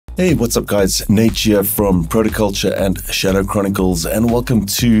Hey, what's up guys? Nate here from Protoculture and Shadow Chronicles, and welcome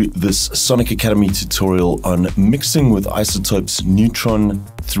to this Sonic Academy tutorial on mixing with iZotope's Neutron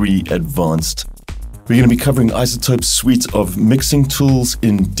 3 Advanced. We're going to be covering iZotope's suite of mixing tools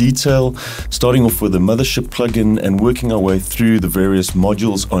in detail, starting off with the Mothership plugin and working our way through the various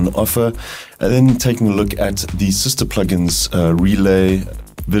modules on offer, and then taking a look at the sister plugins, Relay,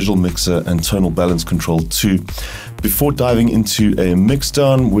 Visual Mixer, and Tonal Balance Control 2. Before diving into a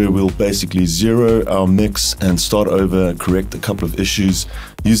mixdown where we'll basically zero our mix and start over, correct a couple of issues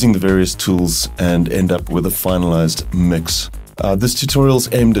using the various tools, and end up with a finalized mix. This tutorial is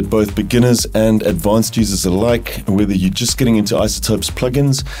aimed at both beginners and advanced users alike, whether you're just getting into iZotope's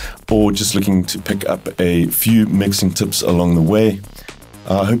plugins or just looking to pick up a few mixing tips along the way.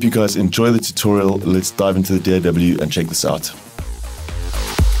 I hope you guys enjoy the tutorial. Let's dive into the DAW and check this out.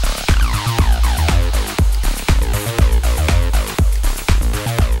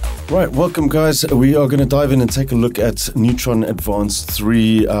 Right, welcome guys. We are going to dive in and take a look at Neutron Advanced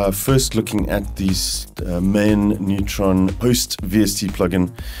 3. First looking at the main Neutron host VST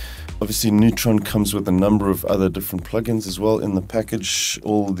plugin. Obviously Neutron comes with a number of other different plugins as well in the package.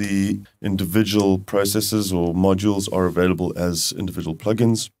 All the individual processors or modules are available as individual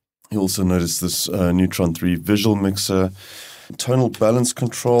plugins. You also notice this Neutron 3 Visual Mixer, Tonal Balance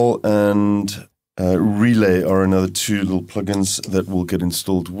Control, and Relay are another two little plugins that will get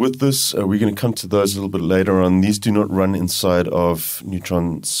installed with this. We're going to come to those a little bit later on. These do not run inside of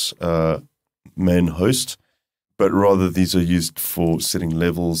Neutron's main host, but rather these are used for setting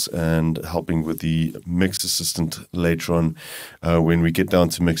levels and helping with the mix assistant later on. When we get down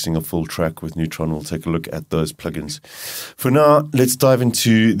to mixing a full track with Neutron, we'll take a look at those plugins. For now, let's dive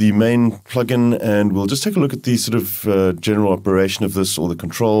into the main plugin and we'll just take a look at the sort of general operation of this, all the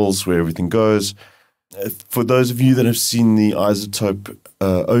controls, where everything goes. For those of you that have seen the iZotope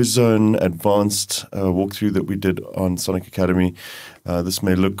Ozone Advanced walkthrough that we did on Sonic Academy, this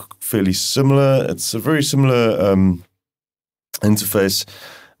may look fairly similar. It's a very similar interface,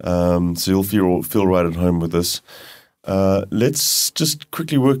 so you'll feel right at home with this. Let's just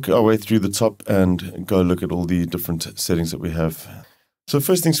quickly work our way through the top and go look at all the different settings that we have. So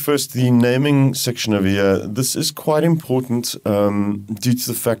first things first, the naming section over here. This is quite important due to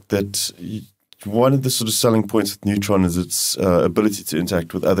the fact that one of the sort of selling points with Neutron is its ability to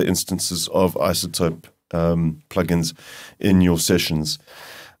interact with other instances of iZotope plugins in your sessions.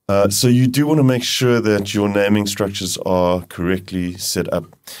 So you do want to make sure that your naming structures are correctly set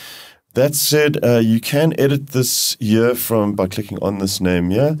up. That said, you can edit this here by clicking on this name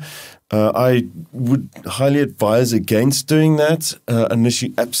here. I would highly advise against doing that unless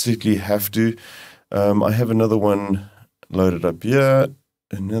you absolutely have to. I have another one loaded up here.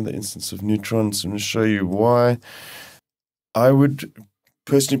 Another instance of Neutron, so I'm going to show you why. I would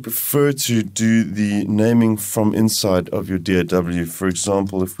personally prefer to do the naming from inside of your DAW. For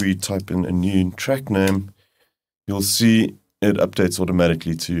example, if we type in a new track name, you'll see it updates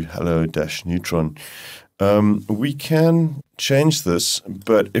automatically to hello-neutron. We can change this,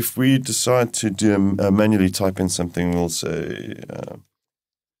 but if we decide to manually type in something, we'll say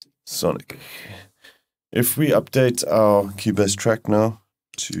Sonic. If we update our Cubase track now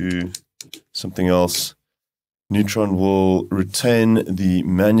to something else, Neutron will retain the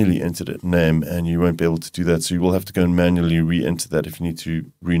manually entered name, and you won't be able to do that. So you will have to go and manually re-enter that if you need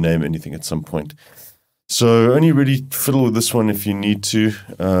to rename anything at some point. So only really fiddle with this one if you need to.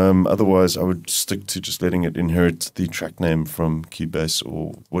 Otherwise, I would stick to just letting it inherit the track name from Cubase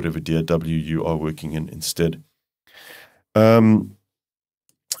or whatever DAW you are working in instead.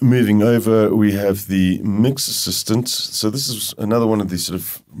 Moving over, we have the Mix Assistant. So this is another one of the sort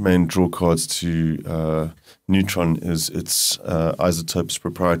of main draw cards to Neutron, is its iZotope's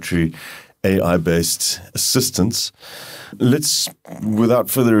proprietary AI-based assistants. Let's,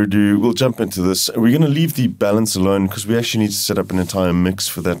 without further ado, we'll jump into this. We're going to leave the balance alone because we actually need to set up an entire mix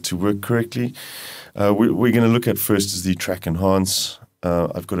for that to work correctly. We're going to look at first is the track enhance.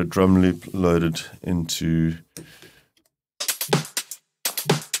 I've got a drum loop loaded into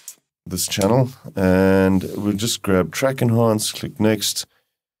this channel, and we'll just grab track enhance, click next.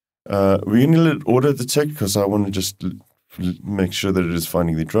 We're going to let it auto detect because I want to just make sure that it is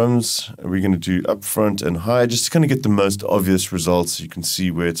finding the drums. We're going to do upfront and high just to kind of get the most obvious results. You can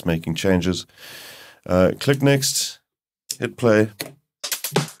see where it's making changes. Click next, hit play.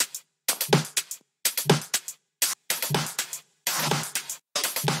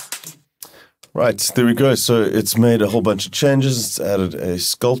 Right, there we go. So it's made a whole bunch of changes. It's added a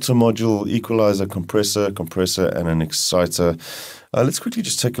sculptor module, equalizer, compressor, and an exciter. Let's quickly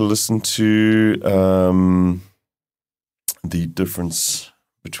just take a listen to the difference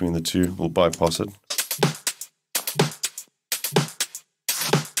between the two. We'll bypass it.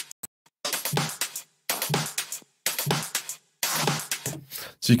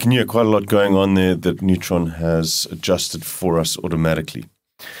 So you can hear quite a lot going on there that Neutron has adjusted for us automatically.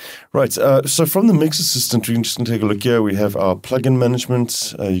 Right, so from the Mix Assistant, we can just take a look here. We have our plugin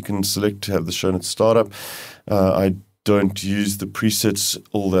management. You can select to have the shown at startup. I don't use the presets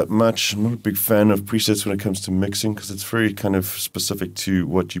all that much. I'm not a big fan of presets when it comes to mixing because it's very kind of specific to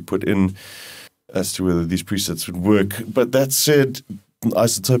what you put in as to whether these presets would work. But that said,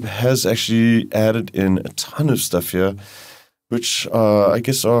 iZotope has actually added in a ton of stuff here, which I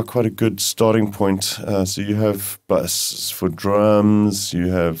guess are quite a good starting point. So you have bass for drums, you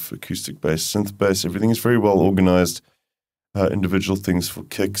have acoustic bass, synth bass, everything is very well organized, individual things for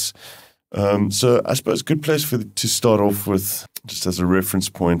kicks. So I suppose a good place to start off with, just as a reference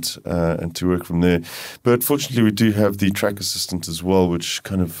point, and to work from there. But fortunately, we do have the track assistant as well, which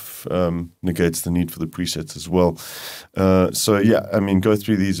kind of negates the need for the presets as well. So yeah, I mean, go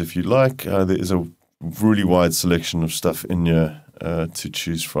through these if you like. There is a really wide selection of stuff in here to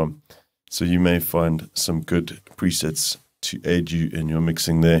choose from. So you may find some good presets to aid you in your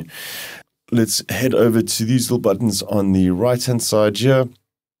mixing there. Let's head over to these little buttons on the right-hand side here.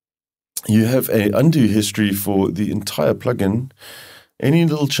 You have a undo history for the entire plugin. Any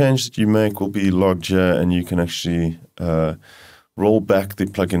little change that you make will be logged here, and you can actually roll back the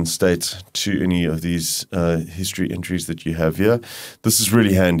plugin state to any of these history entries that you have here. This is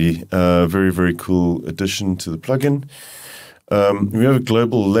really handy. Very, very cool addition to the plugin. We have a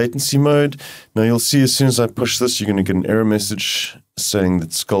global latency mode. Now you'll see as soon as I push this, you're going to get an error message saying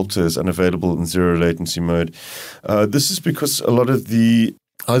that Sculptor is unavailable in 0 latency mode. This is because a lot of the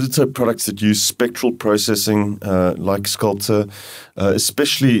iZotope products that use spectral processing, like Sculptor,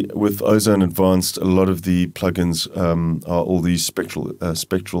 especially with Ozone Advanced, a lot of the plugins are all these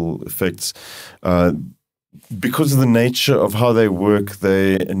spectral effects. Because of the nature of how they work,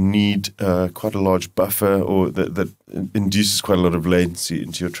 they need quite a large buffer, or that induces quite a lot of latency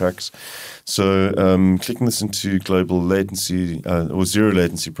into your tracks. So clicking this into global latency or 0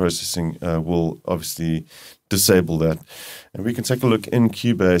 latency processing will obviously disable that. And we can take a look in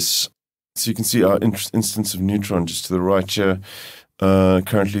Cubase. So you can see our instance of Neutron just to the right here.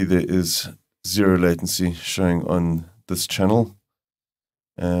 Currently there is 0 latency showing on this channel.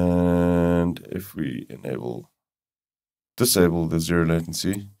 And if we disable the 0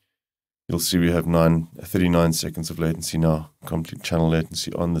 latency, you'll see we have 39 seconds of latency now, complete channel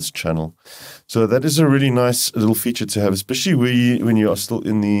latency on this channel. So that is a really nice little feature to have, especially when you are still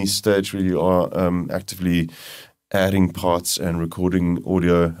in the stage where you are actively adding parts and recording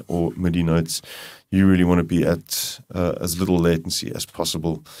audio or MIDI notes. You really want to be at as little latency as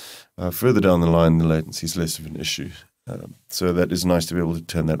possible. Further down the line, the latency is less of an issue. So that is nice to be able to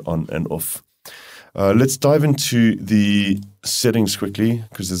turn that on and off. Let's dive into the settings quickly,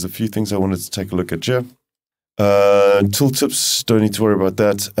 because there's a few things I wanted to take a look at here. Tooltips, don't need to worry about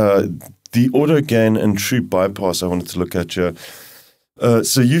that. The auto gain and true bypass I wanted to look at here.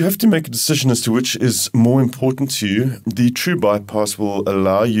 So you have to make a decision as to which is more important to you. The true bypass will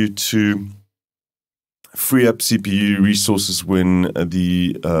allow you to free up CPU resources when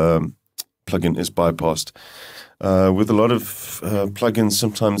the plugin is bypassed. With a lot of plugins,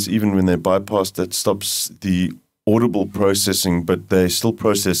 sometimes even when they're bypassed, that stops the audible processing, but they still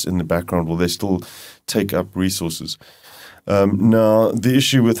process in the background, or they still take up resources. Now, the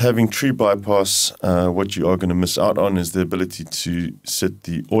issue with having true bypass, what you are going to miss out on is the ability to set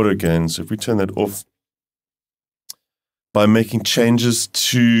the auto gain. So if we turn that off, by making changes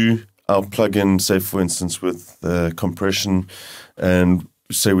to our plugin, say for instance with compression, and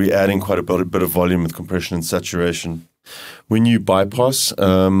say we're adding quite a bit of volume with compression and saturation, when you bypass,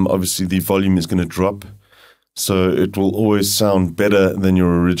 obviously the volume is going to drop. So it will always sound better than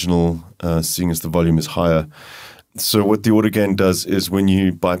your original, seeing as the volume is higher. So what the auto gain does is when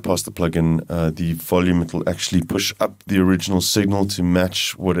you bypass the plugin, the volume, it will actually push up the original signal to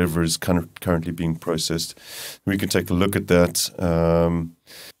match whatever is currently being processed. We can take a look at that.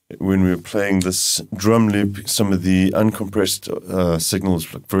 When we were playing this drum loop, some of the uncompressed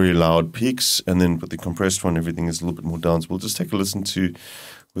signals look very loud peaks, and then with the compressed one, everything is a little bit more down. So we'll just take a listen to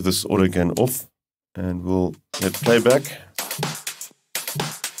with this auto gain off, and we'll hit playback.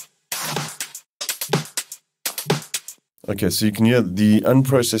 Okay, so you can hear the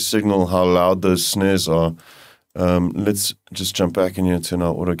unprocessed signal, how loud those snares are. Let's just jump back in here, turn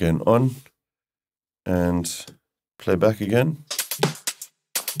our auto gain on, and play back again.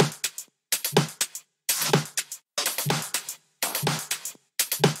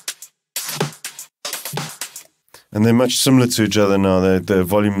 And they're much similar to each other now. Their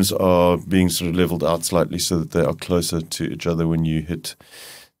volumes are being sort of leveled out slightly so that they are closer to each other when you hit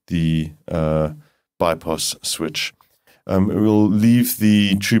the bypass switch. We'll leave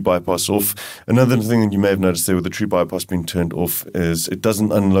the true bypass off. Another thing that you may have noticed there with the true bypass being turned off is it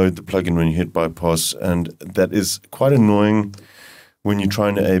doesn't unload the plugin when you hit bypass, and that is quite annoying when you're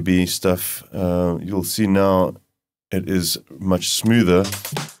trying to A/B stuff. You'll see now it is much smoother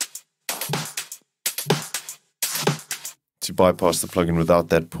to bypass the plugin without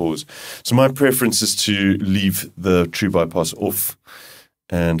that pause. So my preference is to leave the true bypass off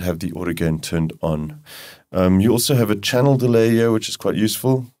and have the auto gain turned on. You also have a channel delay here, which is quite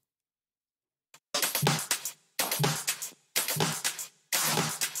useful.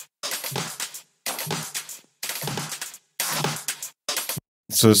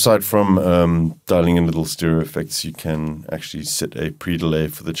 So aside from dialing in little stereo effects, you can actually set a pre-delay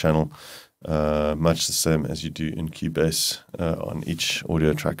for the channel, much the same as you do in Cubase on each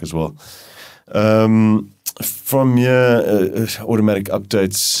audio track as well. From here, automatic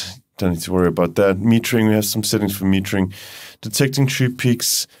updates, don't need to worry about that. Metering, we have some settings for metering. Detecting true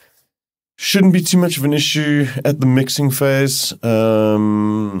peaks shouldn't be too much of an issue at the mixing phase.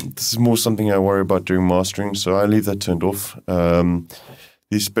 This is more something I worry about during mastering, so I leave that turned off.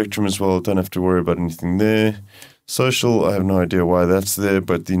 The spectrum as well, don't have to worry about anything there. Social, I have no idea why that's there,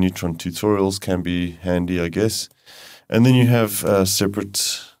 but the Neutron tutorials can be handy, I guess. And then you have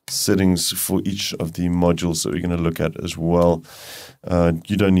separate settings for each of the modules that we're going to look at as well.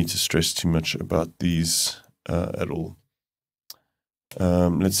 You don't need to stress too much about these at all.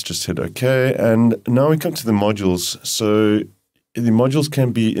 Let's just hit OK. And now we come to the modules. So the modules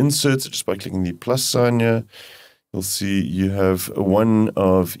can be inserted just by clicking the plus sign here. You'll see you have one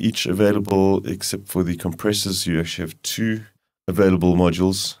of each available, except for the compressors. You actually have two available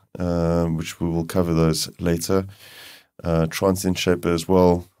modules, which we will cover those later. Transient shaper as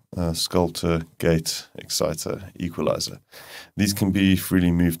well, sculptor, gate, exciter, equalizer. These can be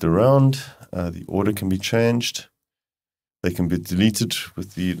freely moved around. The order can be changed. They can be deleted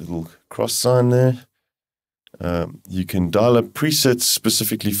with the little cross sign there. You can dial up presets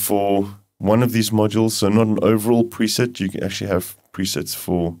specifically for one of these modules, so not an overall preset. You can actually have presets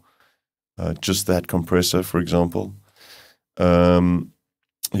for just that compressor, for example.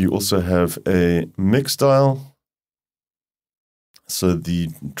 You also have a mix dial, so the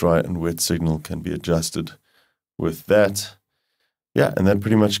dry and wet signal can be adjusted with that. Yeah, and that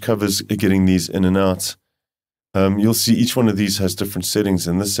pretty much covers getting these in and out. You'll see each one of these has different settings.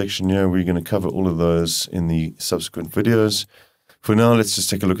 In this section here, we're going to cover all of those in the subsequent videos. For now, let's just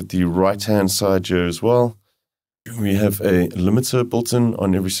take a look at the right-hand side here as well. We have a limiter built in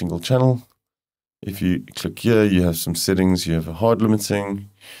on every single channel. If you click here, you have some settings. You have a hard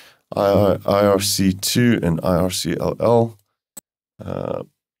limiting, IRC2 and IRCLL.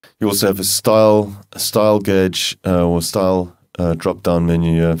 You also have a style gauge or style drop-down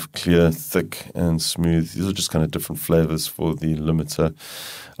menu. You have clear, thick, and smooth. These are just kind of different flavors for the limiter.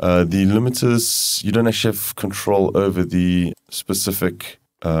 The limiters, you don't actually have control over the specific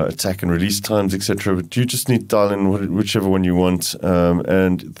attack and release times, etc. But you just need to dial in whichever one you want.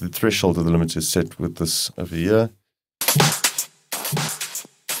 And the threshold of the limiter is set with this over here.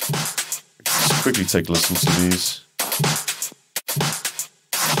 Just quickly take a listen to these.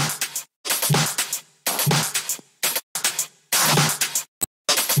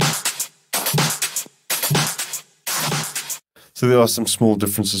 So there are some small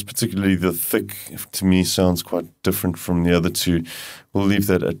differences, particularly the thick, to me, sounds quite different from the other two. We'll leave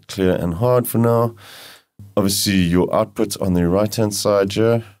that at clear and hard for now. Obviously, your output on the right-hand side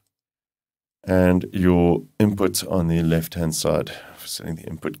here, and your input on the left-hand side, for setting the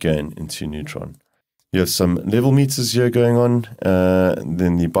input gain into Neutron. You have some level meters here going on,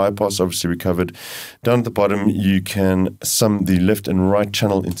 then the bypass obviously we covered. Down at the bottom, you can sum the left and right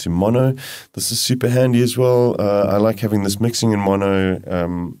channel into mono. This is super handy as well. I like having this mixing in mono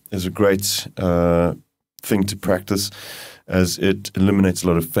is a great thing to practice, as it eliminates a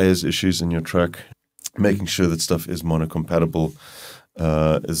lot of phase issues in your track. Making sure that stuff is mono compatible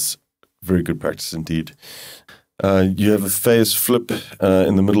is very good practice indeed. You have a phase flip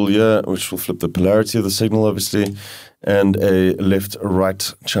in the middle here, which will flip the polarity of the signal, obviously, and a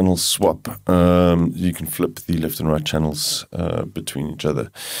left-right channel swap. You can flip the left and right channels between each other.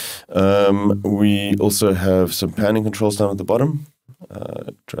 We also have some panning controls down at the bottom.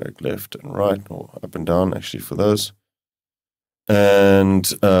 Drag left and right, or up and down, actually, for those.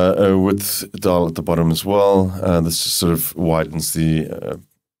 And a width dial at the bottom as well. This just sort of widens the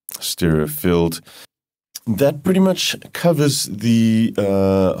stereo field. That pretty much covers the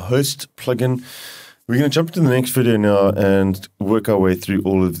host plugin. We're going to jump into the next video now and work our way through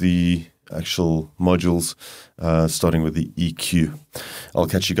all of the actual modules, starting with the EQ. I'll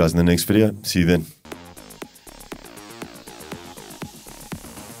catch you guys in the next video. See you then.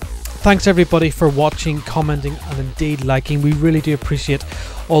 Thanks everybody for watching, commenting and indeed liking. We really do appreciate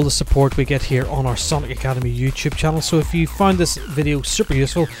all the support we get here on our Sonic Academy YouTube channel. So if you found this video super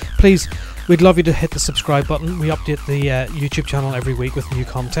useful, please, we'd love you to hit the subscribe button. We update the YouTube channel every week with new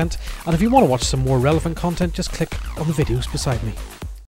content. And if you want to watch some more relevant content, just click on the videos beside me.